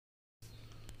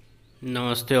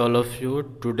Namaste all of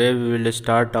you. Today we will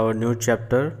start our new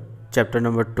chapter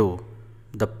number 2,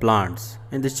 the plants.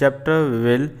 In this chapter we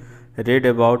will read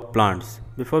about plants.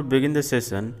 Before begin the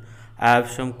session, I have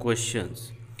some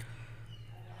questions.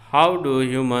 How do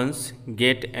humans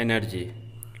get energy?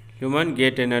 Humans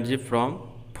get energy from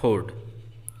food.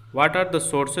 What are the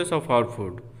sources of our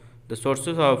food? The sources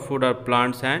of our food are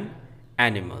plants and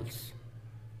animals.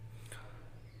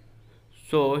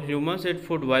 So humans eat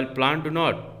food while plants do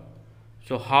not.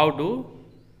 So how do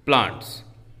plants?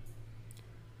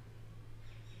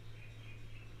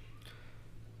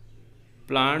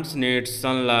 Plants need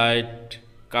sunlight,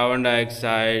 carbon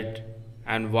dioxide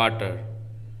and water.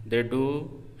 They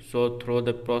do so through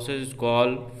the process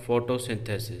called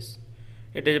photosynthesis.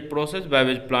 It is a process by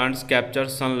which plants capture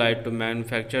sunlight to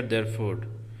manufacture their food.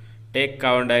 Take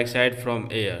carbon dioxide from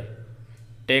air.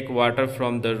 Take water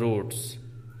from the roots.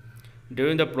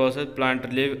 During the process,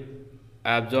 plant leaves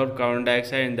absorb carbon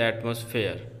dioxide in the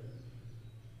atmosphere.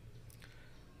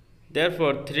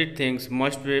 Therefore, three things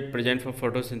must be present for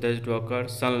photosynthesis to occur: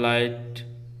 sunlight,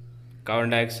 carbon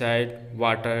dioxide,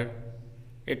 water.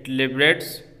 It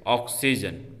liberates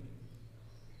oxygen.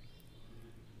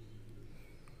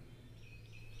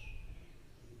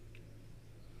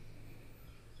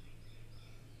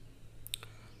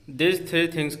 These three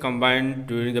things combine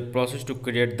during the process to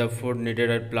create the food needed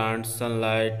by plants: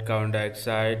 sunlight, carbon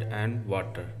dioxide, and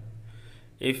water.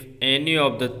 If any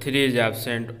of the three is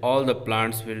absent, all the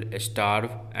plants will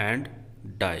starve and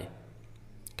die.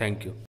 Thank you.